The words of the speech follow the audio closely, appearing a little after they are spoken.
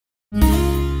Good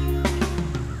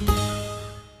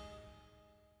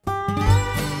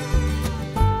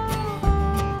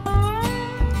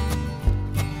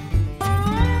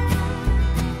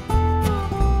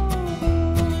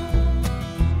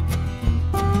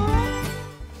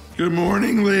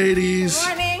morning, ladies.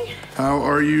 Good morning. How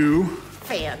are you?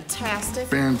 Fantastic.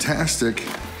 Fantastic.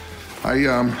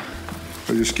 I'm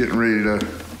just getting ready to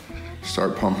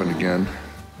start pumping again.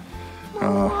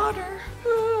 More water.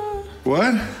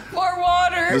 What? More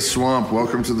water. The swamp.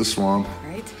 Welcome to the swamp.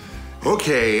 Right.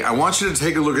 Okay, I want you to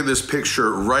take a look at this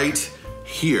picture right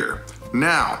here.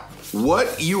 Now,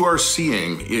 what you are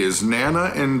seeing is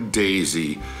Nana and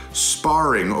Daisy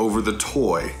sparring over the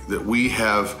toy that we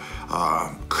have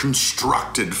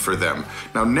constructed for them.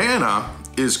 Now, Nana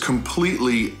is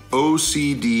completely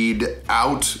OCD'd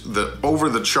out, over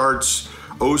the charts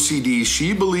OCD.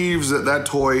 She believes that that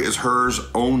toy is hers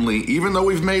only, even though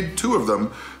we've made two of them,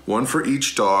 one for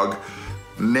each dog.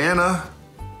 Nana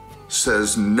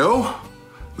says, no,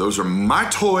 those are my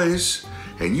toys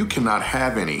and you cannot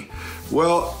have any.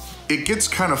 Well, it gets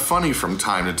kind of funny from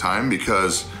time to time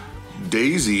because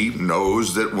Daisy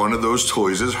knows that one of those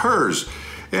toys is hers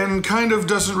and kind of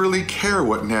doesn't really care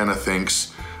what Nana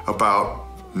thinks about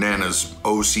Nana's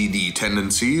OCD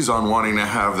tendencies on wanting to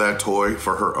have that toy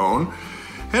for her own.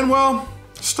 And well,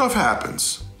 stuff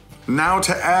happens. Now,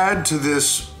 to add to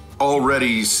this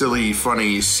already silly,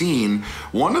 funny scene,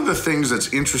 one of the things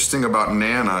that's interesting about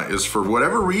Nana is, for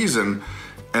whatever reason,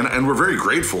 and we're very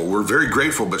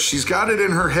grateful, but she's got it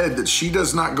in her head that she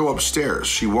does not go upstairs.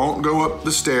 She won't go up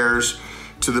the stairs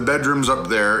to the bedrooms up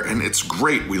there, and it's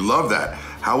great, we love that.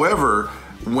 However,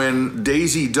 when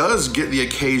Daisy does get the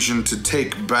occasion to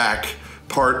take back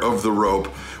part of the rope,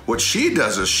 what she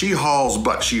does is she hauls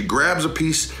butt. She grabs a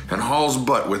piece and hauls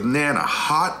butt with Nana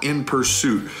hot in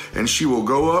pursuit, and she will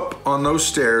go up on those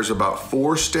stairs, about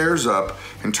 4 stairs up,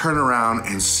 and turn around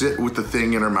and sit with the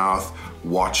thing in her mouth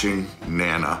watching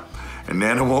Nana. And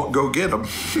Nana won't go get him.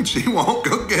 She won't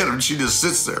go get him. She just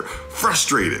sits there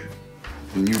frustrated.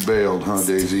 And you bailed, huh,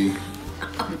 Daisy?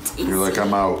 You're like,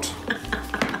 I'm out.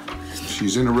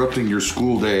 She's interrupting your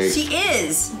school day. She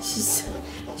is.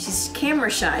 She's camera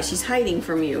shy. She's hiding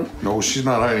from you. No, she's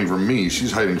not hiding from me.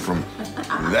 She's hiding from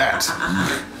that.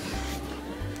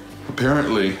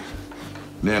 Apparently,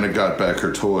 Nana got back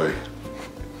her toy.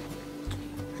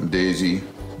 And Daisy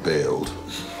bailed.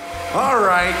 All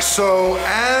right, so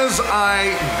as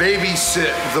I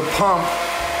babysit the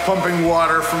pumping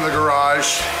water from the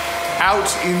garage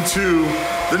out into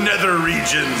the nether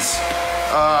regions,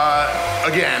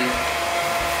 again,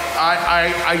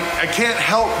 I can't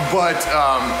help but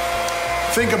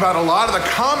think about a lot of the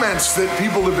comments that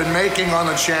people have been making on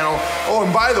the channel. Oh,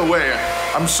 and by the way,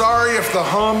 I'm sorry if the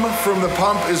hum from the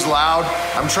pump is loud.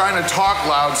 I'm trying to talk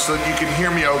loud so that you can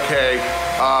hear me okay.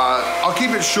 I'll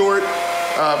keep it short.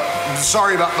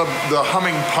 Sorry about the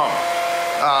humming pump.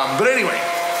 But anyway,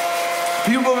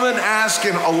 people have been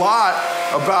asking a lot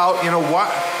about, what,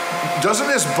 doesn't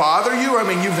this bother you? I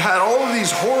mean, you've had all of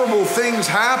these horrible things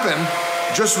happen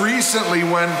just recently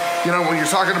when you're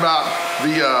talking about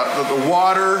the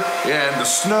water and the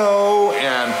snow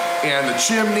and the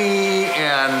chimney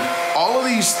and all of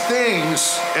these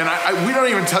things. And we don't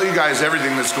even tell you guys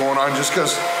everything that's going on just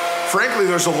because, frankly,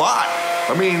 there's a lot.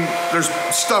 I mean, there's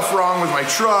stuff wrong with my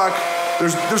truck.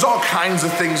 There's all kinds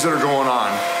of things that are going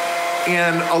on.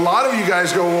 And a lot of you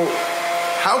guys go, well,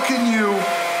 how can you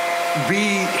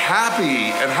be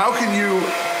happy and how can you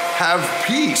have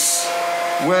peace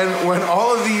when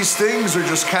all of these things are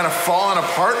just kind of falling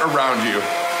apart around you?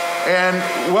 And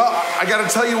well, I got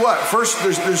to tell you what. First,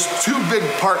 there's 2 big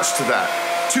parts to that,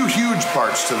 2 huge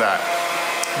parts to that.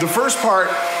 The first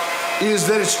part is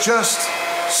that it's just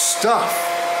stuff.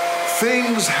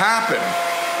 Things happen,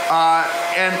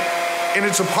 and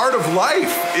it's a part of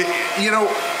life.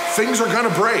 Things are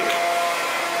gonna break.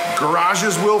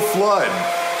 Garages will flood.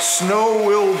 Snow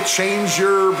will change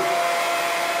your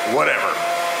whatever.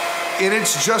 And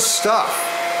it's just stuff.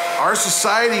 Our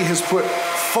society has put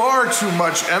far too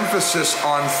much emphasis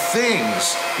on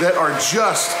things that are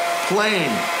just plain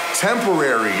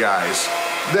temporary, guys.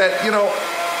 That,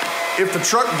 if the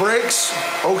truck breaks,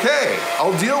 okay,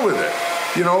 I'll deal with it.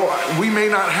 We may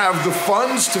not have the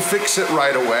funds to fix it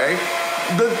right away,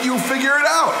 but you figure it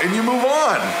out and you move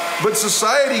on. But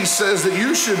society says that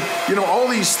you should, all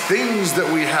these things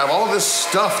that we have, all this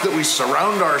stuff that we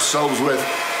surround ourselves with,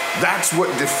 that's what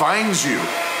defines you.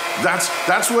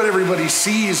 That's what everybody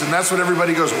sees, and that's what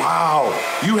everybody goes, wow,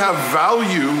 you have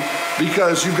value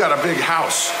because you've got a big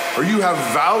house, or you have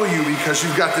value because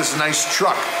you've got this nice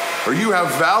truck, or you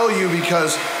have value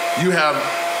because you have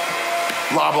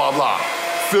blah, blah, blah.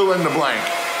 fill in the blank.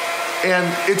 And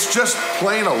it's just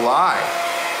plain a lie.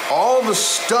 All the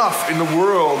stuff in the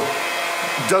world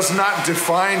does not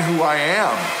define who I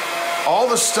am. All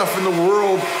the stuff in the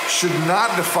world should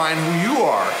not define who you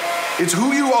are. It's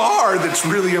who you are that's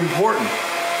really important.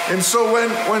 And so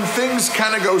when things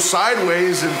kind of go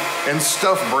sideways and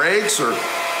stuff breaks, or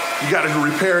you got to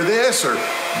repair this, or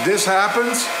this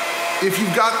happens, if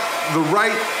you've got the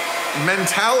right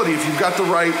mentality, if you've got the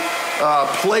right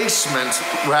placement,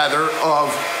 rather, of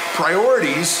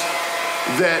priorities,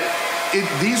 that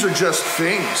these are just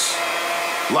things.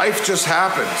 Life just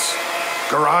happens.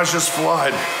 Garages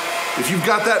flood. If you've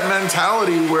got that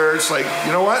mentality where it's like,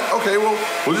 you know what? Okay, well,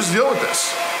 we'll just deal with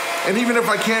this. And even if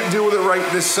I can't deal with it right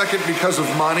this second because of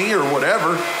money or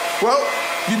whatever, well,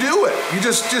 you do it. You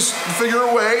just figure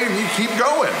a way and you keep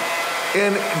going.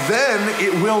 And then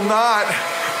it will not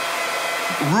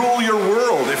rule your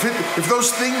world. If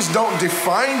those things don't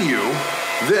define you,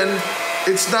 then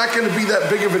it's not going to be that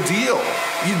big of a deal.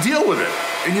 You deal with it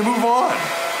and you move on.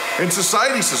 And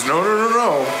society says,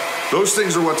 no. Those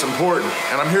things are what's important.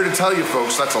 And I'm here to tell you,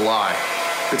 folks, that's a lie.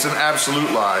 It's an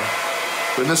absolute lie.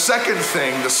 And the second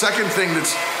thing that's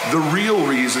the real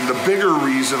reason, the bigger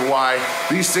reason why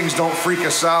these things don't freak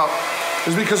us out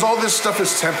is because all this stuff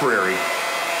is temporary.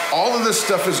 All of this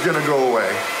stuff is going to go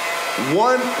away.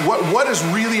 What is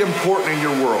really important in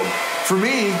your world? For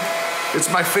me, it's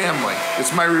my family.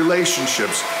 It's my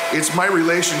relationships. It's my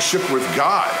relationship with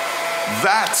God.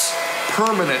 That's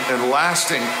permanent and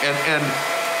lasting. And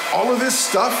all of this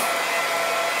stuff,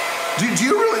 do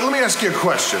you really, let me ask you a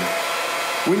question.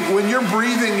 When you're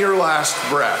breathing your last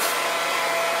breath,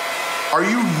 are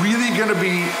you really going to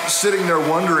be sitting there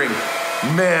wondering,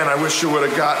 man, I wish I would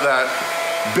have got that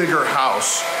bigger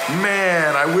house.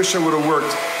 Man, I wish I would have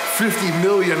worked 50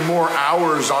 million more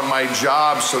hours on my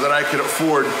job so that I could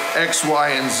afford X, Y,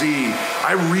 and Z.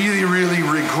 I really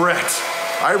regret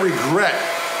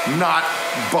not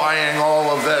buying all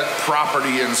of that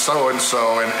property and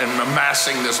so-and-so and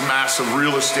amassing this massive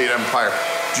real estate empire.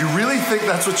 Do you really think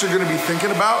that's what you're going to be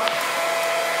thinking about?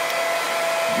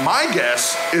 My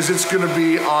guess is it's going to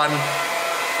be on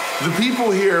the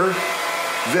people here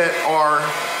that are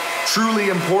truly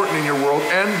important in your world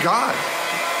and God.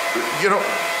 You know,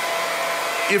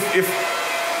 if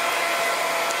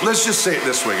let's just say it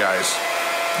this way, guys.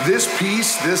 This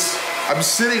piece, I'm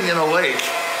sitting in a lake,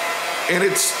 and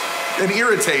it's an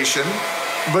irritation,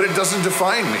 but it doesn't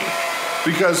define me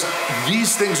because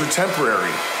these things are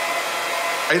temporary.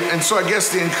 And so I guess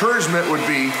the encouragement would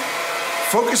be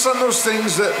focus on those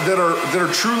things that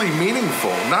are truly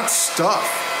meaningful, not stuff.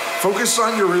 Focus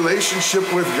on your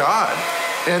relationship with God.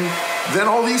 And then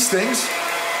all these things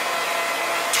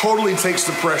totally takes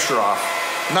the pressure off.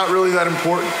 Not really that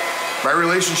important. My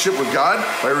relationship with God,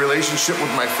 my relationship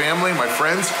with my family, my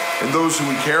friends, and those who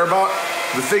we care about,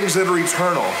 the things that are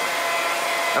eternal.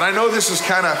 And I know this is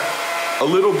kind of a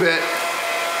little bit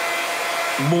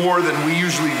more than we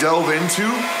usually delve into,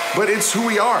 but it's who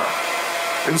we are.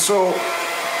 And so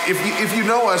if you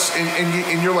know us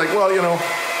and you're like, well, you know,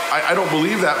 I don't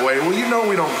believe that way. Well, you know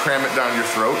we don't cram it down your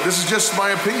throat. This is just my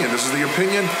opinion. This is the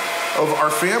opinion of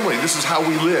our family. This is how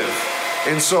we live.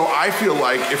 And so I feel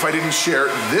like if I didn't share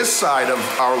this side of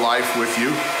our life with you,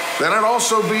 then I'd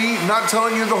also be not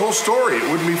telling you the whole story. It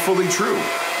wouldn't be fully true.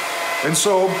 And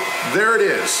so there it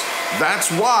is. That's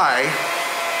why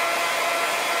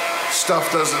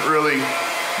stuff doesn't really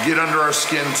get under our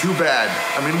skin too bad.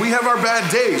 I mean, we have our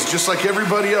bad days just like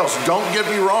everybody else. Don't get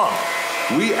me wrong.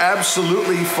 We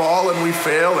absolutely fall and we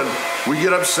fail and we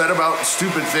get upset about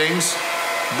stupid things,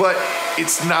 but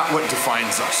it's not what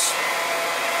defines us.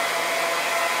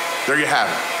 There you have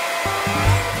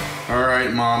it. All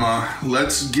right, Mama,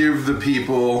 let's give the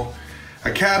people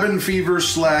a cabin fever /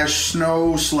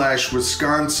 snow /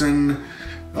 Wisconsin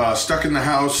stuck in the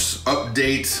house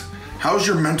update. How's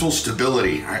your mental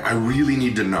stability? I really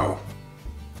need to know.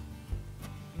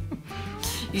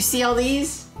 You see all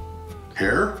these?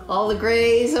 Hair? All the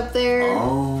grays up there?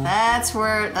 Oh. That's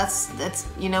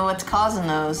you know what's causing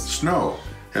those. Snow.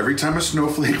 Every time a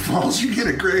snowflake falls, you get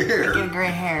a gray hair. You get a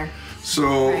gray hair.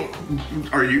 So, right.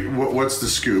 Are you? What's the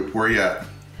scoop? Where are you at?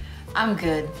 I'm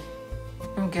good.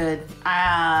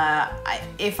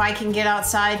 If I can get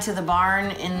outside to the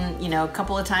barn in a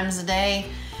couple of times a day,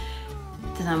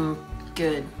 then I'm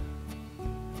good.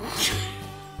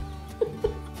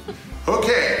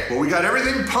 Okay, well, we got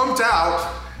everything pumped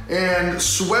out and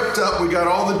swept up. We got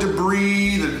all the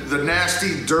debris, the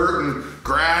nasty dirt and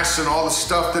grass and all the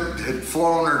stuff that had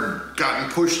flown or gotten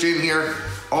pushed in here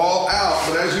all out.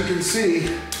 But as you can see,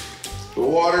 the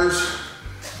water's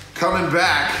coming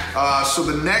back. So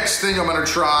the next thing I'm gonna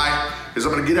try is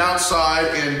I'm gonna get outside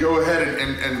and go ahead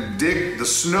and dig the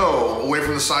snow away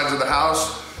from the sides of the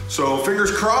house. So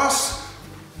fingers crossed,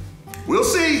 we'll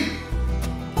see.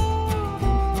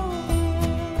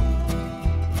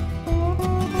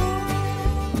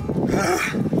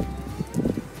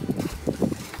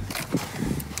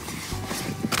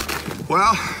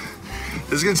 Well,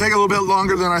 this is gonna take a little bit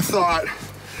longer than I thought,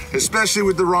 especially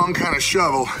with the wrong kind of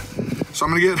shovel. So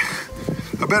I'm gonna get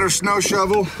a better snow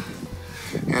shovel,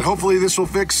 and hopefully this will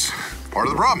fix part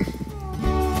of the problem.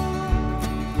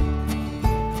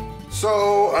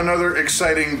 So another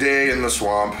exciting day in the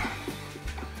swamp.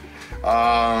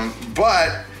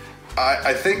 But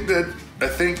I think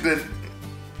that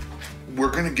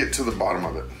we're gonna get to the bottom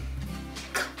of it.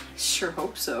 Sure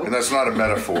hope so. And that's not a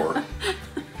metaphor.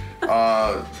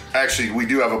 Actually, we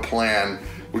do have a plan.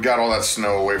 We got all that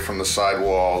snow away from the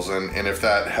sidewalls, and if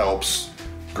that helps,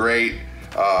 great.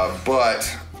 But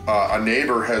a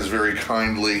neighbor has very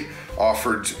kindly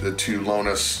offered to loan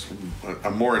us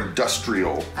a more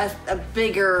industrial, a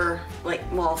bigger,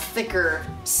 thicker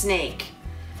snake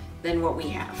than what we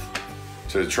have.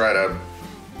 to try to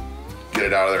get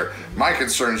it out of there. My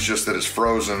concern is just that it's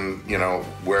frozen, you know,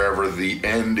 wherever the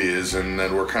end is, and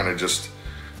then we're kind of just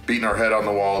beating our head on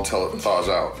the wall until it thaws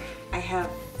out. I have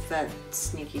that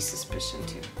sneaky suspicion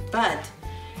too. But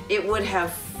it would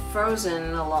have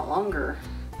frozen a lot longer.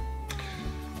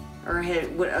 Or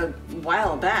a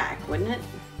while back, wouldn't it?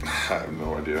 I have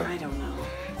no idea. I don't know.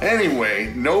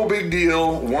 Anyway, no big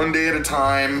deal, one day at a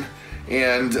time.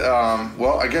 And,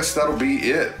 well, I guess that'll be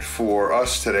it for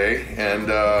us today. And,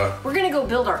 we're gonna go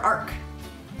build our ark.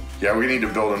 yeah, we need to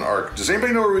build an ark. Does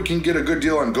anybody know where we can get a good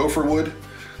deal on gopher wood?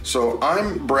 So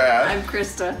I'm Brad. I'm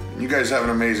Krista. You guys have an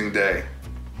amazing day.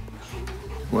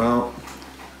 Well,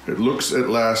 it looks at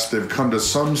last they've come to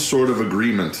some sort of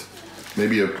agreement.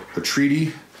 Maybe a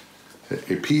treaty,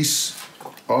 a peace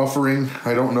offering,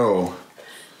 I don't know.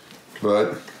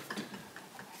 But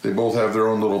they both have their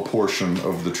own little portion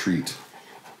of the treat.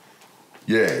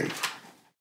 Yay.